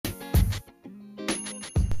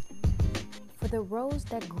the rose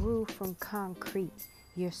that grew from concrete,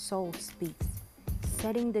 your soul speaks,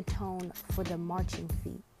 setting the tone for the marching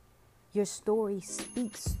feet. Your story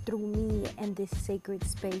speaks through me and this sacred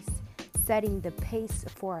space, setting the pace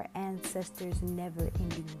for our ancestors'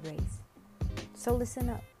 never-ending race. So listen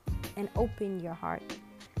up and open your heart.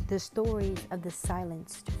 The stories of the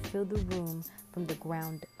silenced fill the room from the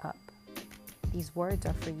ground up. These words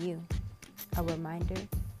are for you, a reminder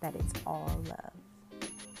that it's all love.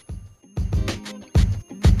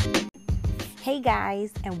 Hey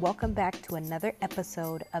guys, and welcome back to another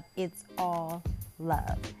episode of It's All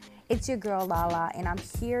Love. It's your girl Lala, and I'm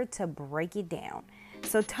here to break it down.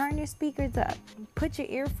 So turn your speakers up, put your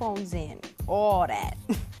earphones in, all that,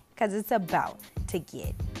 because it's about to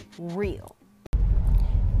get real.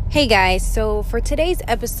 Hey guys, so for today's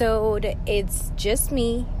episode, it's just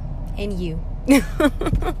me and you.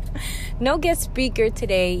 No guest speaker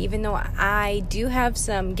today, even though I do have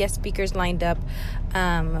some guest speakers lined up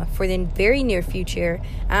for the very near future.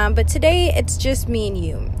 But today it's just me and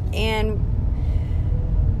you. And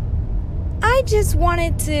I just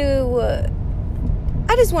wanted to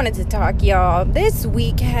talk, y'all. This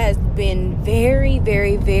week has been very,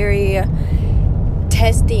 very, very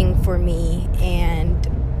testing for me. And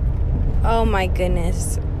oh my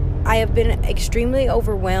goodness, I have been extremely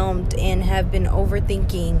overwhelmed and have been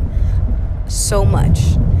overthinking so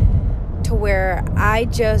much to where I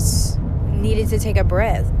just needed to take a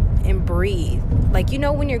breath and breathe. Like, you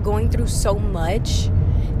know, when you're going through so much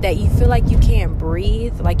that you feel like you can't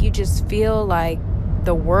breathe, like you just feel like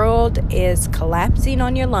the world is collapsing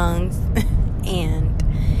on your lungs and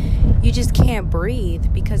you just can't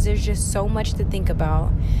breathe because there's just so much to think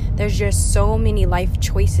about. There's just so many life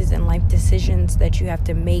choices and life decisions that you have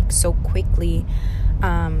to make so quickly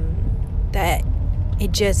that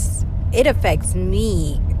it affects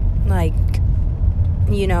me. Like,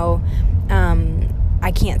 you know,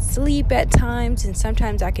 I can't sleep at times, and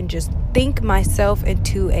sometimes I can just think myself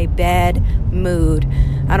into a bad mood.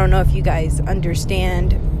 I don't know if you guys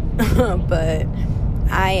understand, but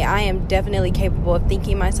I am definitely capable of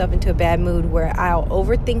thinking myself into a bad mood where I'll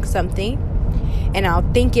overthink something and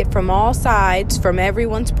I'll think it from all sides, from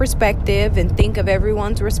everyone's perspective, and think of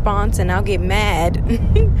everyone's response, and I'll get mad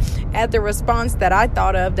at the response that I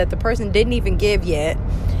thought of that the person didn't even give yet,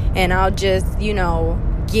 and I'll just, you know,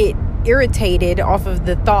 get irritated off of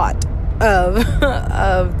the thought of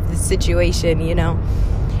the situation, you know.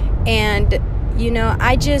 And, you know,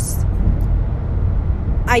 I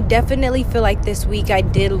definitely feel like this week I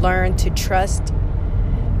did learn to trust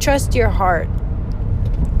your heart.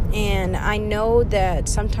 And I know that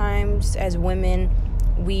sometimes as women,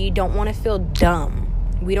 we don't want to feel dumb.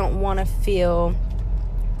 We don't want to feel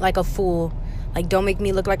like a fool. Like, don't make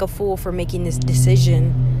me look like a fool for making this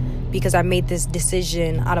decision, because I made this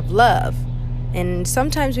decision out of love. And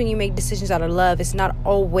sometimes when you make decisions out of love, it's not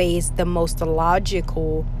always the most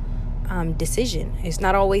logical decision. It's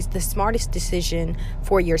not always the smartest decision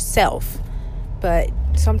for yourself. But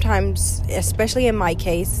sometimes, especially in my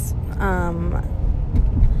case,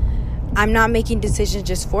 I'm not making decisions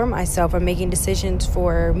just for myself. I'm making decisions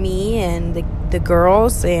for me and the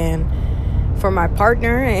girls, and for my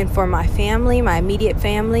partner, and for my family, my immediate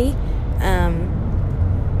family.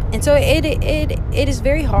 And so it is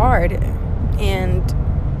very hard, and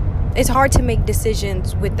it's hard to make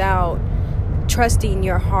decisions without trusting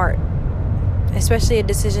your heart, especially a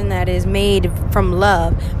decision that is made from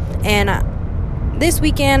love. And this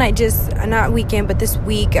week I just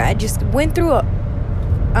went through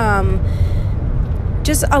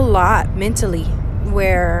just a lot mentally,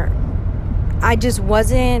 where I just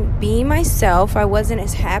wasn't being myself. I wasn't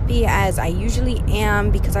as happy as I usually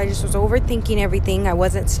am because I just was overthinking everything. I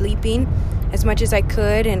wasn't sleeping as much as I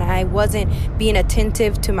could, and I wasn't being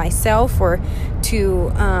attentive to myself or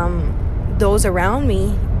to those around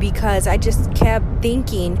me, because I just kept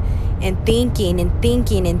thinking and thinking and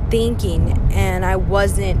thinking and thinking, and I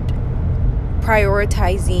wasn't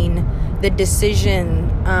prioritizing the decision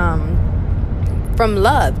from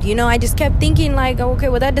love. You know, I just kept thinking like, okay,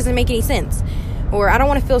 well, that doesn't make any sense, or I don't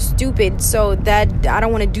want to feel stupid, so that I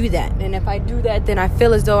don't want to do that. And if I do that, then I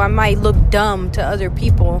feel as though I might look dumb to other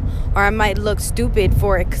people, or I might look stupid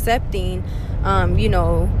for accepting you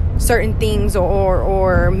know, certain things,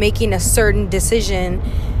 or making a certain decision.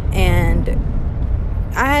 And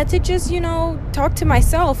I had to just, you know, talk to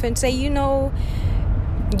myself and say, you know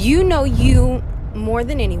you more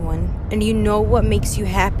than anyone, and you know what makes you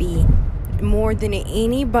happy more than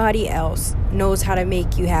anybody else knows how to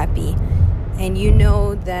make you happy. And you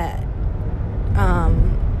know that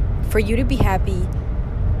for you to be happy,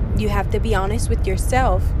 you have to be honest with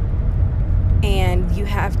yourself, and you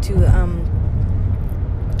have to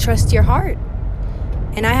trust your heart.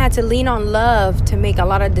 And I had to lean on love to make a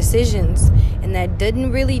lot of decisions. And that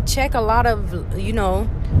didn't really check a lot of,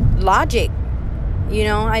 logic.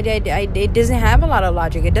 It doesn't have a lot of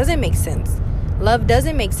logic. It doesn't make sense. Love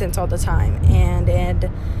doesn't make sense all the time. And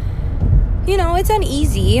it's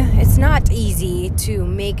uneasy. It's not easy to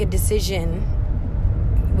make a decision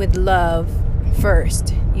with love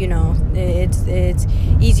first. It's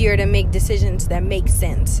easier to make decisions that make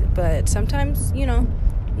sense. But sometimes,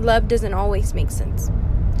 love doesn't always make sense.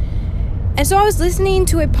 And so I was listening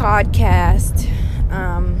to a podcast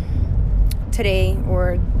today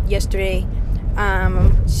or yesterday.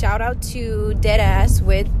 Shout out to Deadass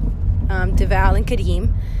with Deval and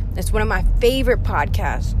Kadeem. That's one of my favorite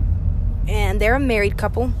podcasts. And they're a married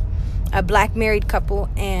couple, a black married couple.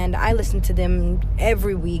 And I listen to them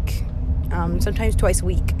every week, sometimes twice a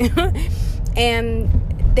week. And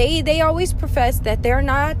they always profess that they're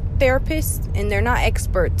not therapists and they're not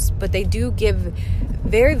experts, but they do give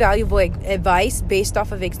very valuable advice based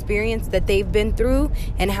off of experience that they've been through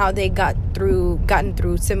and how they gotten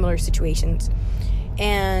through similar situations.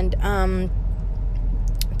 And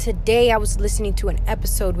today I was listening to an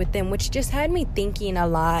episode with them, which just had me thinking a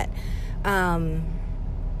lot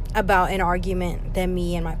about an argument that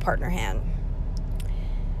me and my partner had.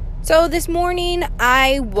 So this morning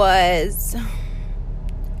I was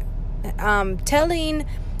telling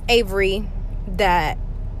Avery that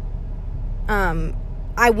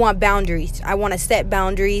I want boundaries. I want to set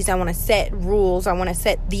boundaries. I want to set rules. I want to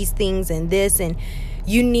set these things and this. And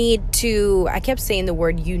you need to, I kept saying the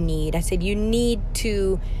word you need. I said you need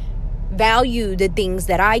to value the things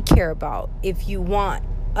that I care about if you want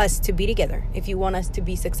us to be together, if you want us to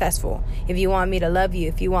be successful, if you want me to love you,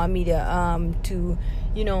 if you want me to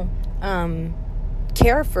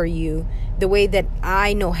care for you the way that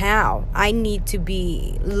I know how. I need to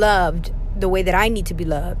be loved the way that I need to be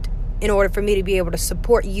loved in order for me to be able to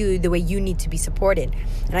support you the way you need to be supported.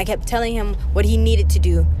 And I kept telling him what he needed to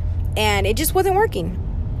do, and it just wasn't working.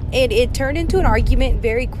 It turned into an argument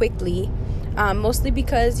very quickly, mostly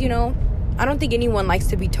because, I don't think anyone likes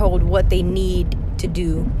to be told what they need to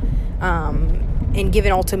do and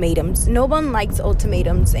given ultimatums. No one likes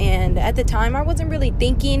ultimatums. And at the time, I wasn't really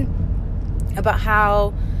thinking about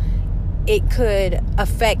how it could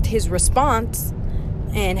affect his response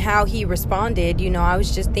and how he responded. I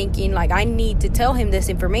was just thinking, I need to tell him this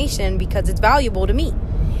information because it's valuable to me.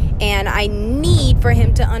 And I need for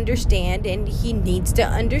him to understand, and he needs to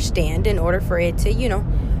understand in order for it to,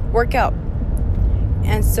 work out.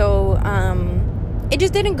 And so it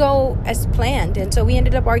just didn't go as planned. And so we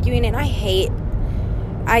ended up arguing, and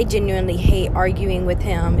I genuinely hate arguing with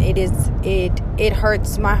him. It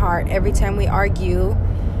hurts my heart every time we argue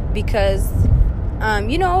because,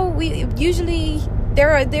 we usually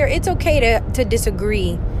it's okay to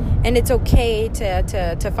disagree, and it's okay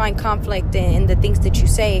to find conflict in the things that you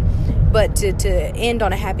say, but to end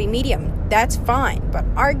on a happy medium, that's fine. But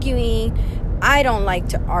arguing, I don't like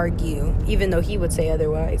to argue, even though he would say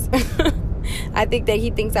otherwise. I think that he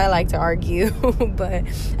thinks I like to argue, but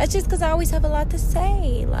that's just because I always have a lot to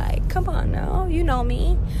say. Come on now, you know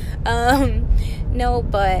me.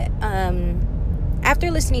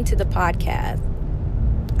 After listening to the podcast,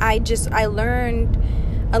 I learned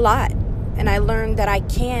a lot, and I learned that I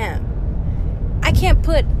can't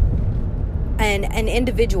put an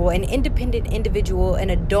individual, an independent individual, an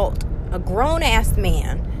adult, a grown-ass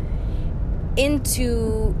man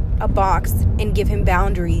into a box and give him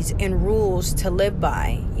boundaries and rules to live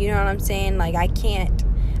by. You know what I'm saying? I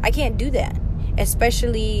can't do that,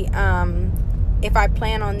 especially if I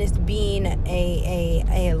plan on this being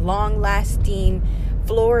a long-lasting,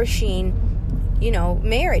 flourishing,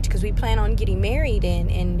 marriage, because we plan on getting married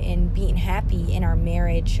and being happy in our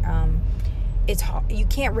marriage. It's hard. You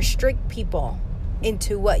can't restrict people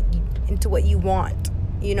into what you want.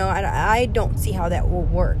 I don't see how that will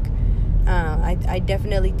work. I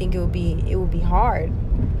definitely think it would be hard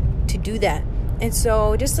to do that. And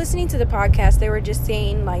so just listening to the podcast, they were just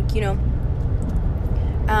saying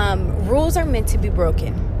rules are meant to be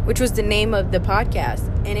broken, which was the name of the podcast.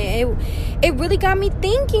 And it really got me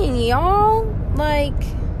thinking, y'all.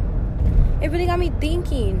 It really got me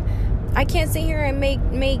thinking. I can't sit here and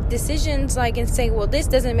make decisions and say, well, this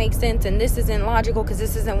doesn't make sense and this isn't logical because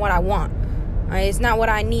this isn't what I want. It's not what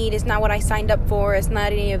I need. It's not what I signed up for. It's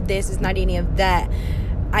not any of this. It's not any of that.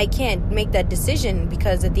 I can't make that decision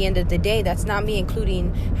because at the end of the day, that's not me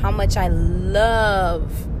including how much I love,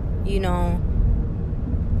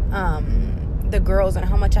 the girls, and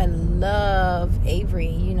how much I love Avery,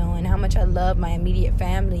 and how much I love my immediate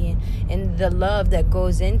family and the love that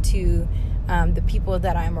goes into the people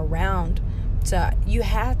that I'm around. So you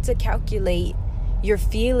have to calculate your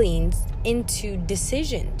feelings into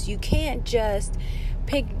decisions. You can't just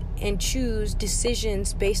pick and choose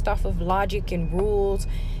decisions based off of logic and rules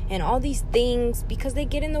and all these things, because they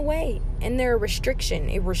get in the way and they're a restriction.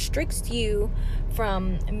 It restricts you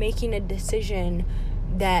from making a decision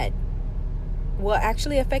that will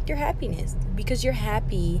actually affect your happiness, because you're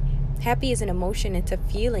happy is an emotion, it's a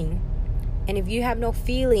feeling. And if you have no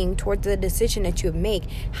feeling towards the decision that you make,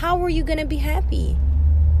 how are you going to be happy?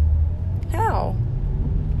 How?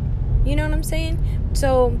 You know what I'm saying?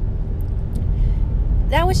 So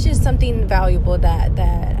that was just something valuable that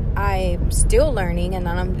I'm still learning, and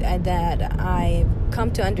that I've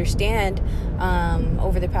come to understand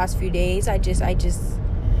over the past few days. I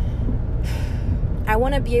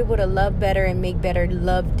want to be able to love better and make better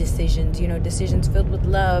love decisions. Decisions filled with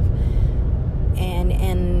love, and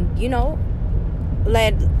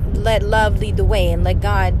let love lead the way, and let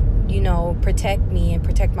God protect me and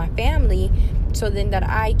protect my family, so then that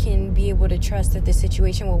I can be able to trust that the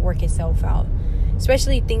situation will work itself out,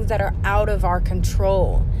 especially things that are out of our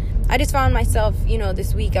control. I just found myself,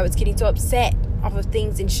 this week I was getting so upset off of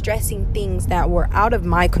things and stressing things that were out of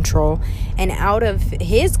my control and out of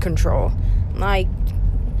his control. Like,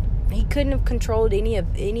 he couldn't have controlled any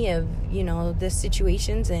of the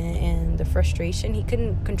situations and the frustration. He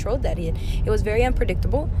couldn't control that. It was very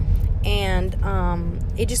unpredictable, and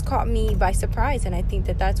it just caught me by surprise. And I think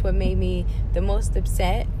that that's what made me the most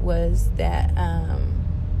upset, was that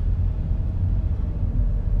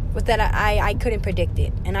I couldn't predict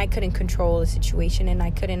it, and I couldn't control the situation, and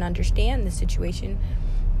I couldn't understand the situation,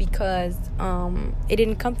 because it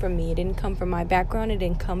didn't come from me. It didn't come from my background. It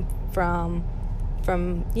didn't come from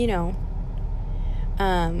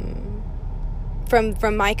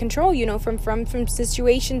my control, from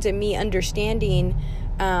situations and me understanding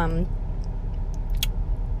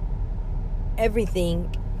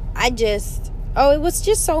everything. It was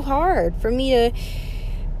just so hard for me to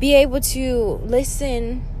be able to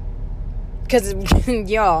listen. Because,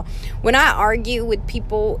 y'all, when I argue with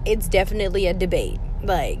people, it's definitely a debate.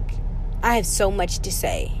 Like, I have so much to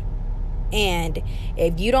say. And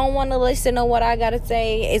if you don't want to listen to what I got to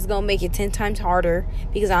say, it's going to make it 10 times harder,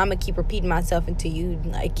 because I'm going to keep repeating myself until you,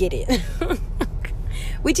 get it.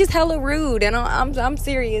 Which is hella rude. And I'm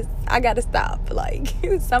serious. I got to stop. Like,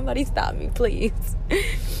 somebody stop me, please.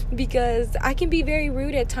 Because I can be very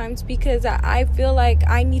rude at times, because I feel like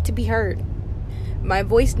I need to be heard. My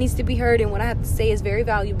voice needs to be heard, and what I have to say is very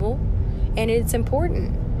valuable, and it's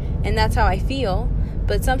important, and that's how I feel.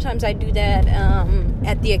 But sometimes I do that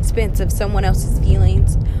at the expense of someone else's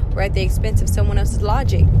feelings, or at the expense of someone else's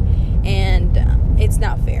logic, and it's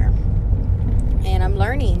not fair. And I'm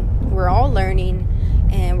learning. We're all learning,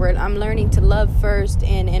 and I'm learning to love first.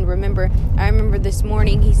 And remember, I remember this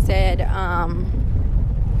morning he said,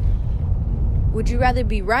 "Would you rather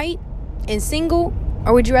be right and single,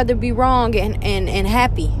 or would you rather be wrong and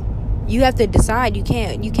happy?" You have to decide. You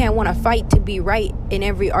can't want to fight to be right in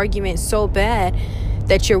every argument so bad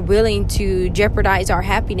that you're willing to jeopardize our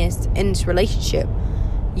happiness in this relationship.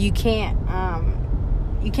 You can't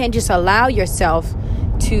just allow yourself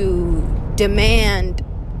to demand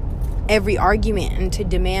every argument and to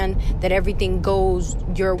demand that everything goes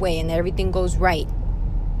your way and that everything goes right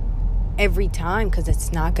every time, because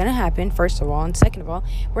it's not going to happen, first of all, and second of all,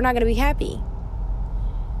 we're not going to be happy.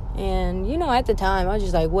 And at the time I was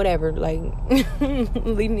just like, whatever, like,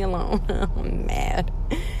 leave me alone. I'm mad.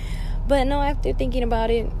 But no, after thinking about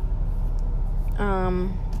it,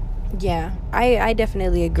 yeah, I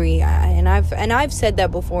definitely agree. And I've said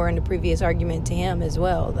that before in the previous argument to him as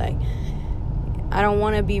well. Like, I don't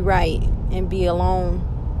want to be right and be alone.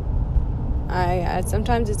 I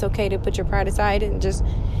sometimes it's okay to put your pride aside and just,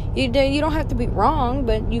 you don't have to be wrong,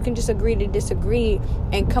 but you can just agree to disagree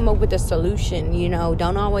and come up with a solution.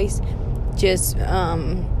 Don't always just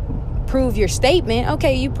prove your statement.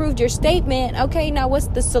 Okay, you proved your statement. Okay, now what's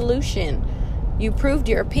the solution? You proved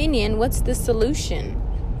your opinion. What's the solution?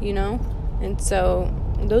 And so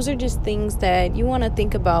those are just things that you want to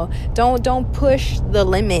think about. Don't push the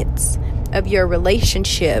limits of your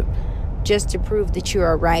relationship just to prove that you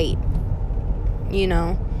are right.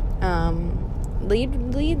 Lead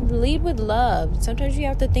with love. Sometimes you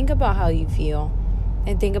have to think about how you feel,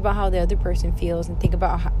 and think about how the other person feels, and think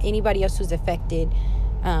about how anybody else who's affected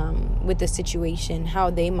with the situation, how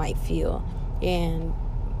they might feel. And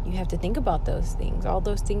you have to think about those things. All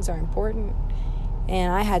those things are important,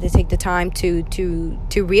 and I had to take the time to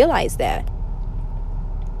realize that.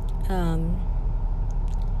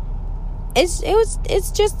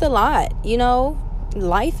 It's just a lot,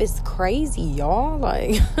 Life is crazy, y'all.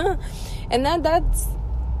 Like, and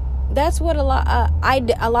that's what a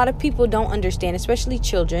lot of people don't understand, especially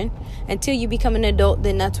children. Until you become an adult,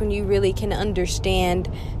 then that's when you really can understand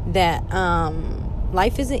that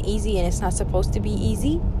life isn't easy, and it's not supposed to be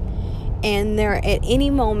easy. And there, at any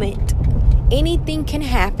moment, anything can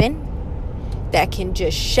happen that can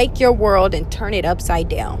just shake your world and turn it upside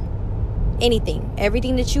down. Anything,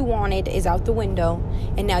 everything that you wanted is out the window,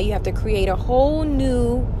 and now you have to create a whole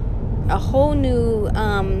new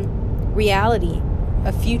reality,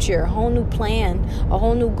 a future, a whole new plan, a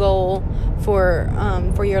whole new goal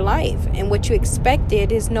for your life. And what you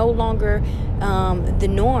expected is no longer the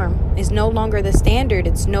norm, is no longer the standard,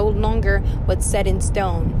 it's no longer what's set in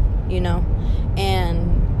stone,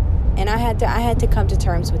 and I had to come to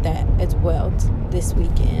terms with that as well this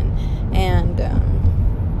weekend. And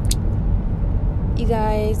you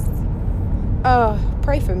guys,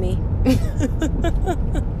 pray for me.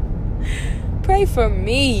 Pray for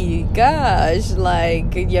me. Gosh,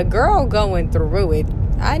 like, your girl going through it.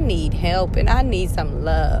 I need help, and I need some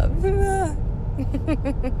love.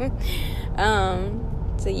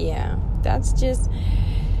 So yeah, that's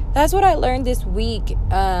what I learned this week.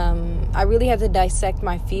 I really have to dissect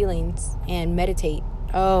my feelings and meditate.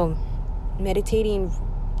 Meditating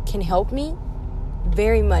can help me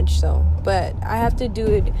very much so, but I have to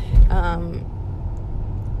do it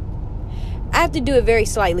very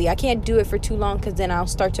slightly. I can't do it for too long, because then I'll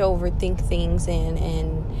start to overthink things,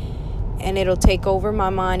 and it'll take over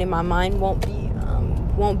my mind, and my mind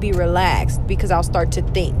won't be relaxed, because I'll start to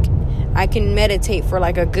think. I can meditate for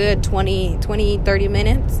like a good 30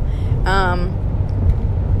 minutes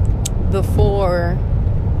before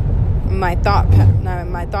my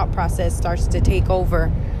thought process starts to take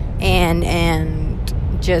over and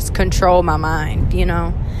just control my mind,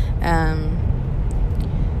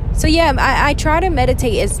 So yeah, I try to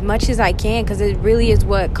meditate as much as I can, because it really is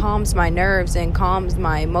what calms my nerves and calms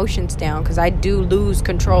my emotions down, because I do lose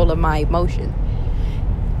control of my emotions.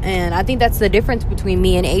 And I think that's the difference between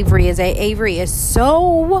me and Avery, is that Avery is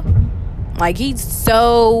so, like, he's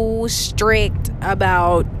so strict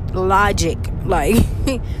about logic. Like,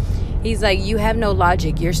 he's like, you have no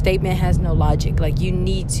logic. Your statement has no logic. Like, you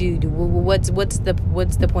need to do, what's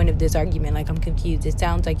the point of this argument? Like, I'm confused. It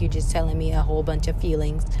sounds like you're just telling me a whole bunch of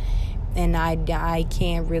feelings, and I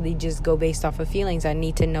can't really just go based off of feelings. I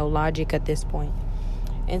need to know logic at this point.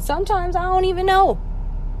 And sometimes I don't even know.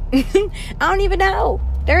 I don't even know.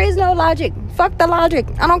 There is no logic. Fuck the logic.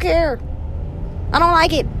 I don't care. I don't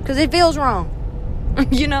like it, because it feels wrong.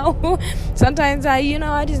 Sometimes I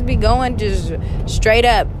just be going just straight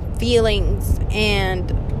up feelings,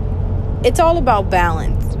 and it's all about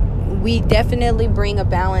balance. We definitely bring a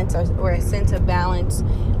balance or a sense of balance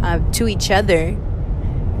to each other,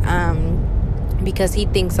 because he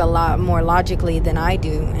thinks a lot more logically than I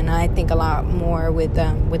do, and I think a lot more with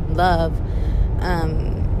love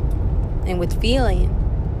and with feeling.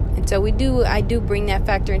 And so I do bring that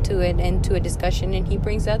factor into a discussion, and he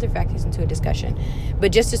brings the other factors into a discussion.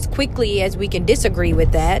 But just as quickly as we can disagree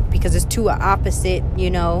with that, because it's two opposite,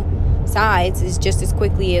 sides, is just as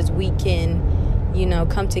quickly as we can,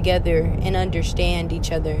 come together and understand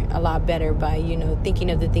each other a lot better by,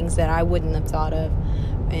 thinking of the things that I wouldn't have thought of,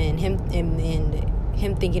 and him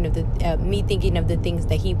thinking of me thinking of the things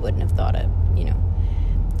that he wouldn't have thought of,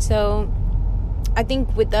 So I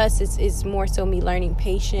think with us, it's more so me learning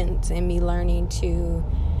patience and me learning to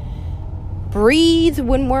breathe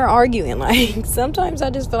when we're arguing. Like, sometimes I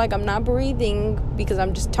just feel like I'm not breathing because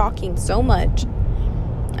I'm just talking so much,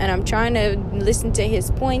 and I'm trying to listen to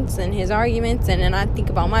his points and his arguments, and then I think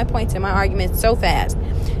about my points and my arguments so fast.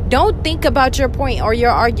 Don't think about your point or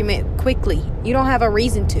your argument quickly. You don't have a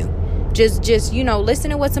reason to. Just listen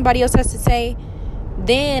to what somebody else has to say,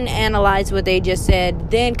 then analyze what they just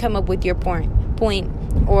said, then come up with your point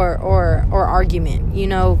or argument,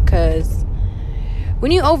 because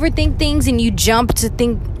when you overthink things and you jump to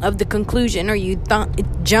think of the conclusion, or you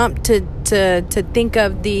jump to think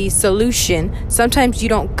of the solution, sometimes you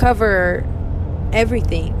don't cover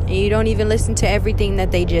everything, and you don't even listen to everything that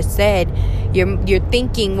they just said. You're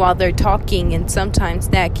thinking while they're talking, and sometimes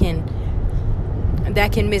that can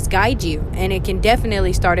misguide you, and it can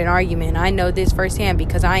definitely start an argument. I know this firsthand,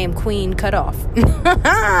 because I am queen cut off.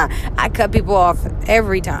 I cut people off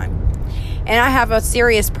every time, and I have a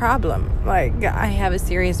serious problem. Like, I have a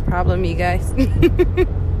serious problem, you guys.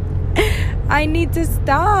 I need to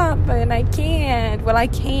stop, and I can't. Well, I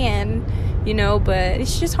can, but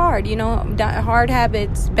it's just hard. Bad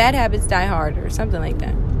habits die hard, or something like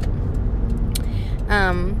that.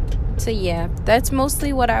 So yeah, that's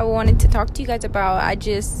mostly what I wanted to talk to you guys about.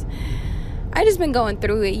 I just been going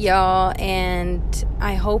through it, y'all, and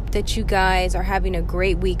I hope that you guys are having a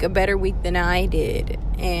great week, a better week than I did,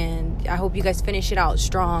 and I hope you guys finish it out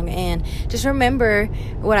strong. And just remember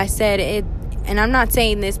what I said, and I'm not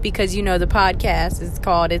saying this because, the podcast is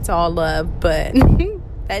called It's All Love, but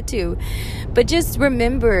that too. But just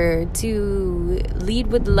remember to lead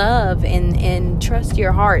with love and trust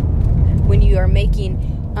your heart when you are making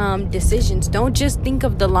decisions. Don't just think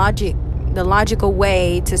of the logical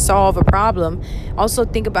way to solve a problem. Also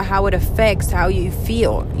think about how it affects how you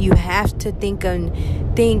feel. You have to think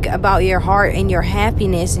about your heart and your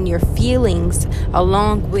happiness and your feelings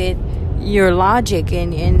along with your logic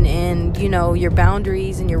and your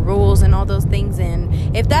boundaries and your rules and all those things.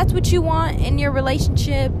 And if that's what you want in your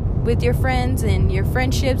relationship with your friends and your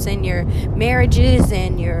friendships and your marriages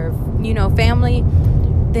and your family,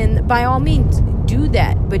 then by all means do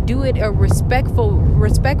that, but do it a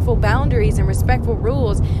respectful boundaries and respectful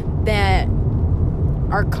rules that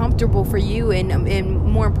are comfortable for you and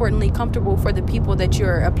more importantly comfortable for the people that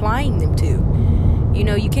you're applying them to.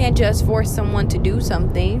 You can't just force someone to do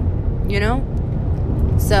something,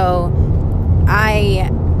 so I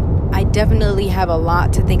definitely have a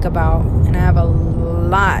lot to think about, and I have a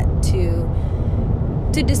lot to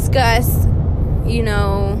discuss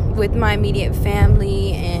with my immediate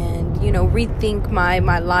family, and rethink my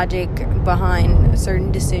logic behind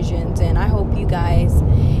certain decisions. And I hope you guys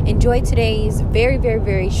enjoy today's very, very,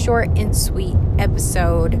 very short and sweet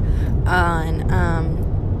episode on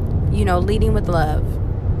leading with love.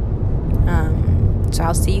 So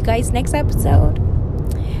I'll see you guys next episode.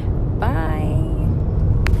 Bye.